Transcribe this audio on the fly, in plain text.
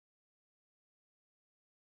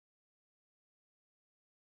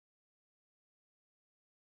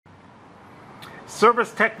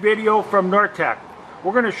Service tech video from Nortec.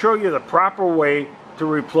 We're going to show you the proper way to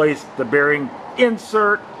replace the bearing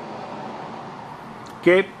insert.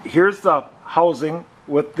 Okay, here's the housing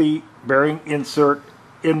with the bearing insert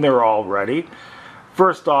in there already.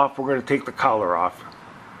 First off, we're going to take the collar off.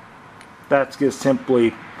 That's just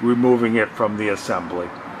simply removing it from the assembly.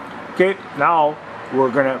 Okay, now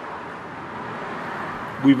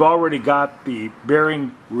we've already got the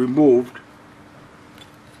bearing removed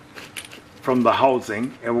from the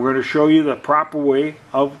housing, and we're going to show you the proper way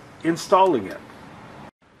of installing it.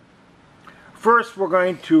 First, we're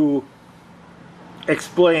going to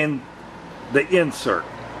explain the insert.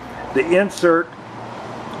 The insert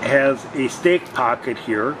has a stake pocket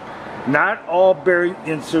here. Not all bearing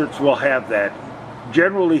inserts will have that.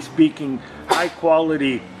 Generally speaking, high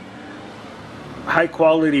quality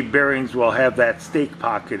bearings will have that stake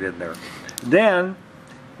pocket in there. Then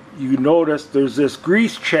you notice there's this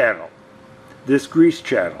grease channel.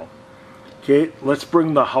 Okay, let's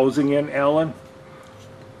bring the housing in, Alan.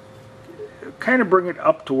 Kind of bring it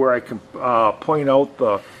up to where I can point out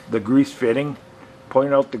the grease fitting.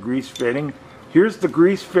 Point out the grease fitting. Here's the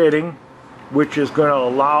grease fitting, which is going to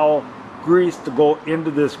allow grease to go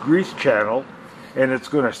into this grease channel, and it's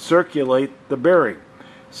going to circulate the bearing.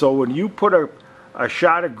 So when you put a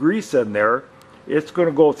shot of grease in there, it's going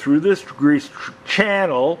to go through this grease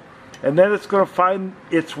channel, and then it's going to find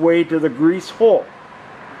its way to the grease hole.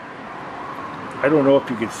 I don't know if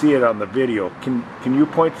you can see it on the video. Can you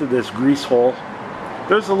point to this grease hole?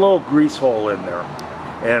 There's a little grease hole in there,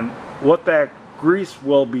 and what that grease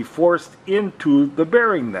will be forced into the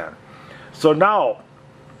bearing then. So now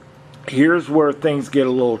here's where things get a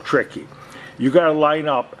little tricky. You got to line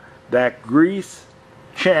up that grease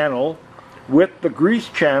channel with the grease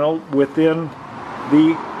channel within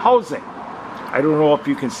the housing. I don't know if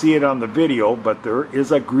you can see it on the video, but there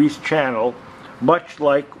is a grease channel much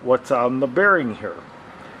like what's on the bearing here,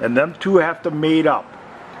 and them two have to mate up.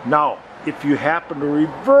 Now if you happen to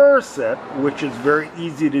reverse it, which is very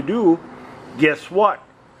easy to do, guess what?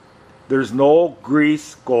 There's no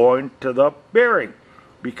grease going to the bearing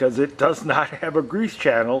because it does not have a grease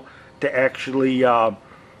channel to actually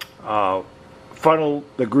funnel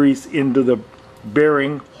the grease into the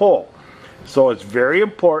bearing hole. So it's very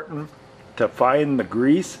important to find the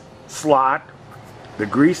grease slot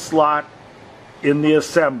in the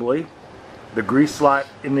assembly,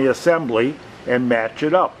 and match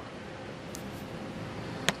it up.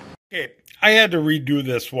 Okay, I had to redo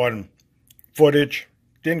this one footage.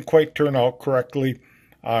 Didn't quite turn out correctly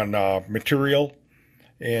on material,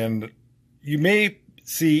 and you may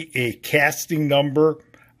see a casting number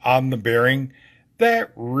on the bearing.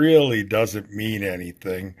 That really doesn't mean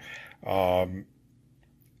anything.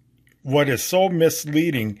 What is so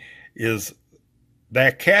misleading is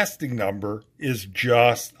that casting number is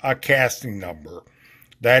just a casting number.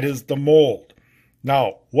 That is the mold.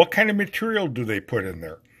 Now, what kind of material do they put in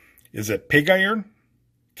there? Is it pig iron,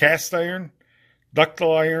 cast iron,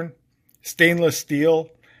 ductile iron, stainless steel?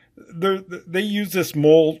 They use this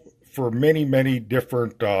mold for many, many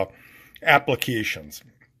different applications.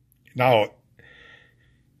 Now,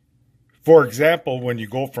 for example, when you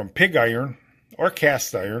go from pig iron or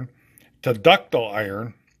cast iron to ductile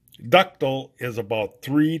iron, ductile is about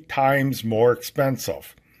 3 times more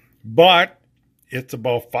expensive, but it's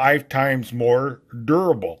about 5 times more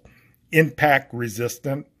durable, impact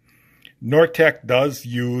resistant. Nortec does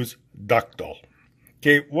use ductile.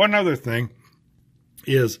 Okay, one other thing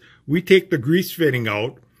is we take the grease fitting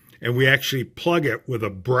out and we actually plug it with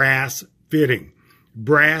a brass fitting.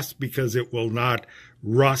 Brass because it will not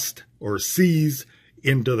rust or seize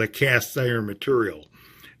into the cast iron material.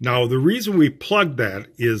 Now, the reason we plug that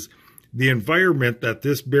is the environment that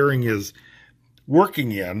this bearing is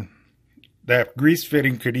working in, that grease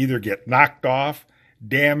fitting could either get knocked off,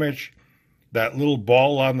 damaged, that little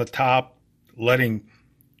ball on the top, letting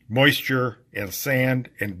moisture and sand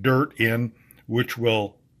and dirt in, which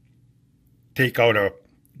will take out a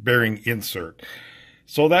bearing insert.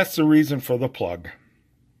 So that's the reason for the plug.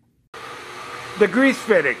 The grease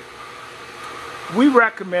fitting. We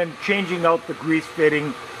recommend changing out the grease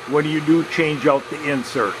fitting when you do change out the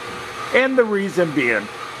insert. And the reason being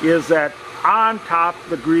is that on top of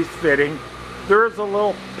the grease fitting, there's a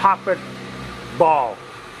little poppet ball.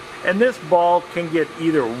 And this ball can get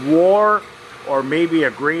either wore or maybe a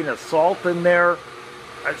grain of salt in there,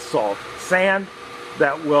 sand,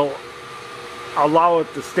 that will allow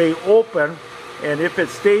it to stay open. And if it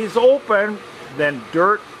stays open, then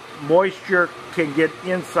dirt, moisture can get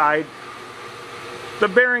inside the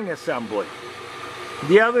bearing assembly.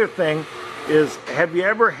 The other thing is, have you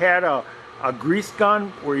ever had a a grease gun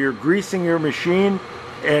where you're greasing your machine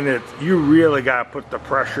and you really got to put the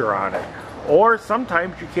pressure on it. Or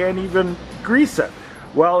sometimes you can't even grease it.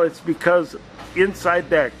 Well, it's because inside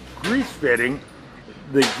that grease fitting,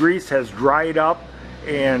 the grease has dried up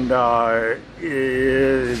and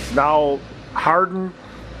is now hardened,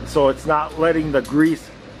 so it's not letting the grease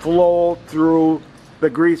flow through the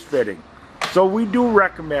grease fitting. So we do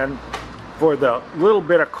recommend, for the little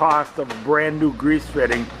bit of cost of a brand new grease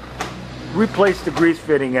fitting, replace the grease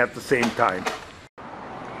fitting at the same time.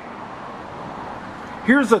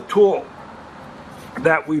 Here's a tool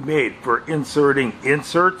that we made for inserting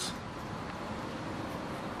inserts.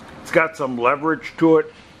 It's got some leverage to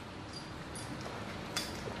it.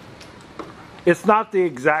 It's not the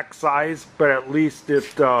exact size, but at least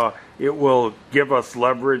it will give us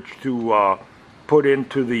leverage to put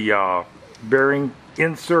into the bearing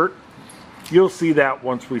insert. You'll see that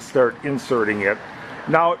once we start inserting it.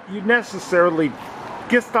 Now, you necessarily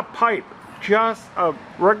just a pipe, just a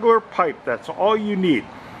regular pipe. That's all you need.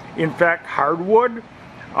 In fact, hardwood,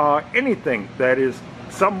 anything that is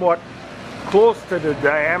somewhat close to the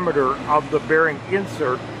diameter of the bearing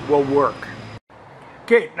insert will work.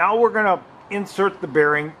 Okay, now we're going to insert the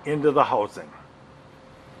bearing into the housing.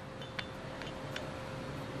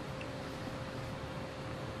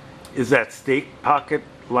 Is that stake pocket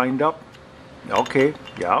lined up? Okay,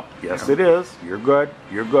 yeah, yes it is. You're good,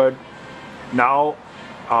 you're good. Now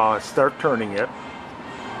start turning it.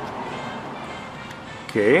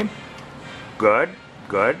 Okay, good,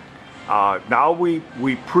 good. Now we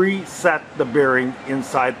preset the bearing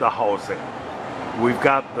inside the housing. We've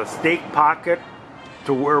got the stake pocket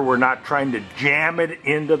to where we're not trying to jam it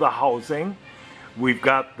into the housing. We've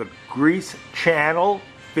got the grease channel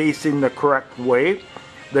facing the correct way.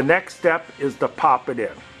 The next step is to pop it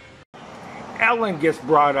in. Alan just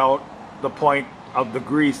brought out the point of the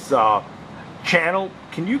grease channel.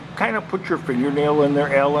 Can you kind of put your fingernail in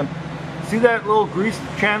there, Alan? See that little grease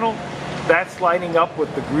channel? That's lining up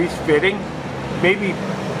with the grease fitting. Maybe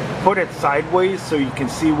put it sideways so you can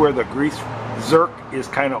see where the grease zerk is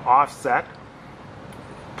kind of offset.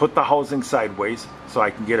 Put the housing sideways so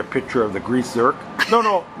I can get a picture of the grease zerk.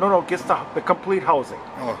 No, get the complete housing.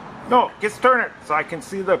 Oh. No, just turn it so I can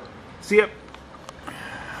see it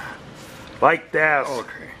like this.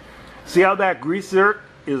 Okay. See how that grease zerk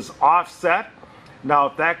is offset? Now,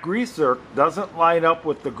 if that grease zerk doesn't line up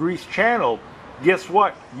with the grease channel, guess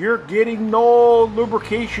what? You're getting no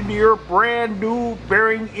lubrication to your brand new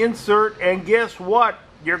bearing insert, and guess what?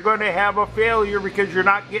 You're going to have a failure because you're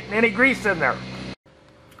not getting any grease in there.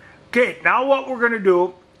 Okay, now what we're going to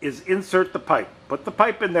do is insert the pipe. Put the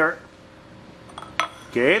pipe in there.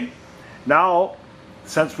 Okay, now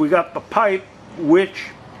since we got the pipe, which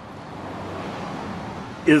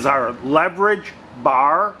is our leverage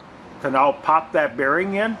bar to now pop that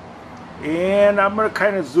bearing in, and I'm going to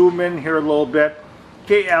kind of zoom in here a little bit.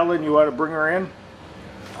 Okay, Alan, you want to bring her in?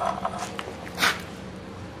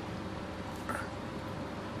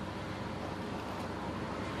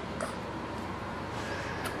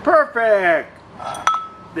 Perfect.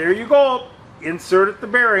 There you go. Insert the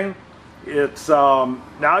bearing. It's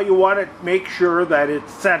now you want to make sure that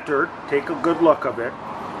it's centered. Take a good look of it.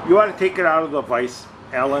 You want to take it out of the vise,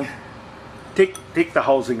 Alan. Take the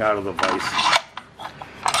housing out of the vise.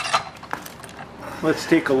 Let's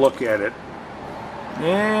take a look at it.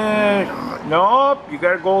 And nope, you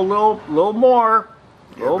got to go a little more,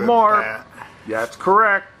 a little more. That's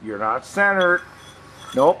correct. You're not centered.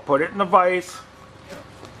 Nope. Put it in the vise.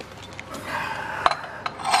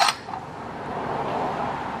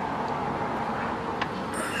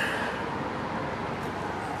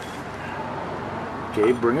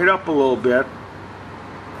 Okay, bring it up a little bit.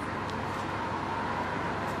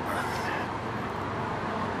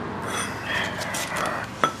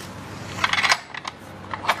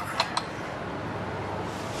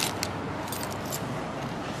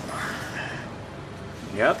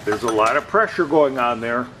 Yep, there's a lot of pressure going on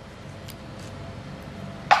there.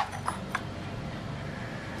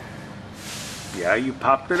 Yeah, you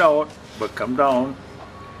popped it out, but come down.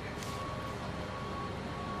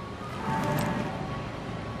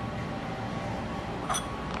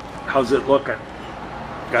 How's it looking?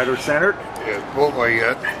 Got her centered? Yeah, won't wait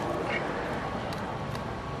yet.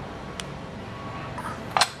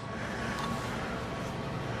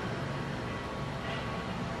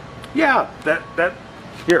 Yeah, that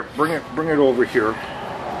here, bring it over here.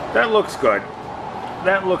 That looks good.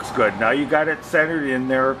 That looks good. Now you got it centered in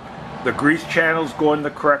there. The grease channel's going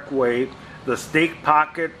the correct way. The stake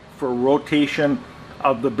pocket for rotation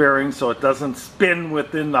of the bearing so it doesn't spin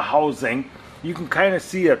within the housing. You can kind of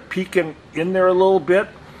see it peeking in there a little bit.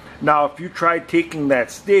 Now, if you try taking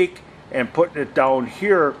that stake and putting it down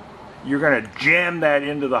here, you're going to jam that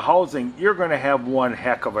into the housing. You're going to have one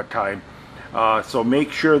heck of a time. So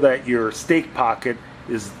make sure that your stake pocket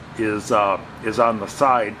is on the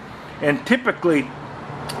side. And typically,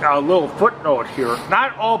 a little footnote here: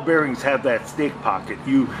 not all bearings have that stake pocket.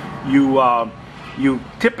 You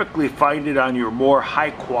typically find it on your more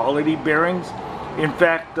high quality bearings. In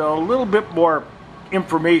fact, a little bit more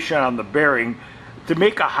information on the bearing. To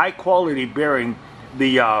make a high quality bearing,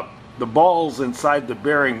 the balls inside the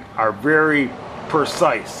bearing are very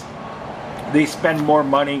precise. They spend more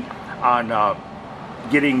money on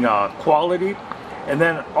getting quality, and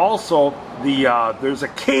then also there's a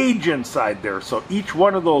cage inside there, so each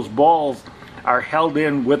one of those balls are held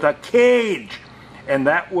in with a cage, and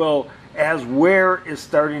that will, as wear is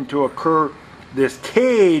starting to occur, this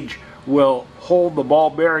cage will hold the ball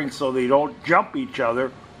bearings so they don't jump each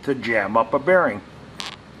other to jam up a bearing.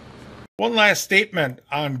 One last statement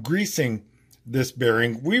on greasing this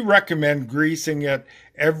bearing. We recommend greasing it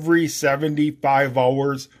every 75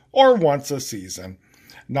 hours or once a season.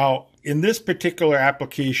 Now, in this particular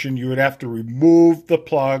application, you would have to remove the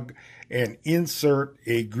plug and insert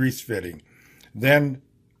a grease fitting. Then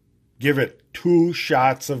give it 2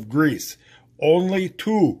 shots of grease. Only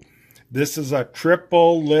 2. This is a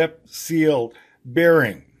triple lip sealed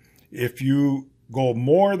bearing. If you go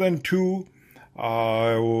more than 2,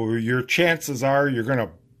 your chances are you're going to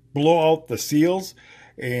blow out the seals,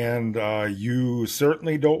 and you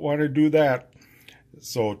certainly don't want to do that.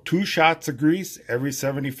 So 2 shots of grease every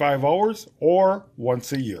 75 hours or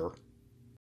once a year.